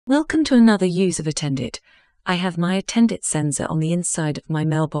Welcome to another use of atendit. I have my atendit sensor on the inside of my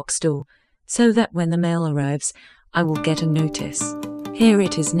mailbox door, so that when the mail arrives, I will get a notice. Here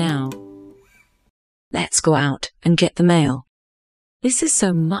it is now. Let's go out and get the mail. This is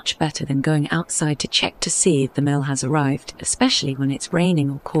so much better than going outside to check to see if the mail has arrived, especially when it's raining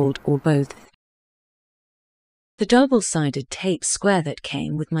or cold or both. The double-sided tape square that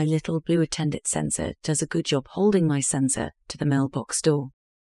came with my little blue atendit sensor does a good job holding my sensor to the mailbox door.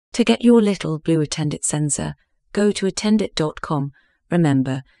 To get your little blue atendit sensor, go to atendit.com.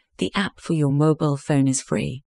 Remember, the app for your mobile phone is free.